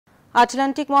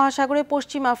Atlantic মহাসাগরে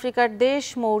পশ্চিম আফ্রিকার দেশ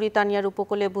মৌরিতানিয়ার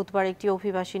উপকূলে বুধবার একটি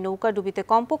অভিবাসী নৌকাডুবিতে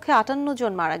কমপক্ষে ৫৮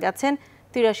 জন মারা গেছেন।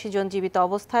 ৮৩ জন জীবিত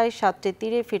অবস্থায় সাতটি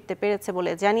তীরে ফিরতে পেরেছে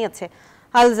বলে জানিয়েছে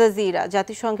আল জাজিরা।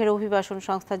 জাতিসংঘের অভিবাসন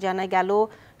সংস্থা জানায়, গেল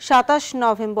 ২৭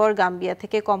 নভেম্বর গাম্বিয়া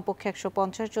থেকে কমপক্ষে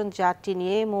 ১৫০ জন যাত্রী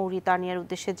নিয়ে মৌরিতানিয়ার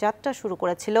উদ্দেশ্যে যাত্রা শুরু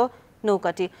করেছিল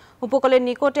নৌকাটি। উপকূলের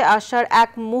নিকটে আসার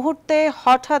এক মুহূর্তে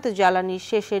হঠাৎ জ্বালানি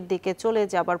শেষের দিকে চলে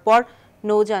যাবার পর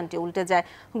নৌযানটি উল্টে যায়।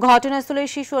 ঘটনাস্থলে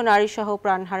শিশু ও নারী সহ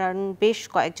প্রাণ হারান বেশ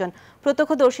কয়েকজন।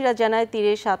 প্রত্যক্ষদর্শীরা জানায়,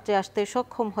 তীরে সাঁতরে আসতে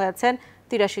সক্ষম হয়েছেন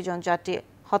 ৮৩ জন যাত্রী।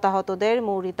 হতাহতদের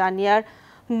মৌরিতানিয়ার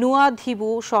নুয়াধিবু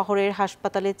শহরের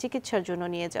হাসপাতালে চিকিৎসার জন্য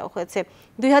নিয়ে যাওয়া হয়েছে।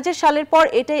 ২০০০ সালের পর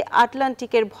এটাই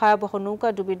আটলান্টিকের ভয়াবহ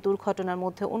নৌকাডুবির দুর্ঘটনার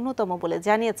মধ্যে অন্যতম বলে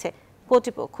জানিয়েছে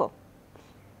কর্তৃপক্ষ।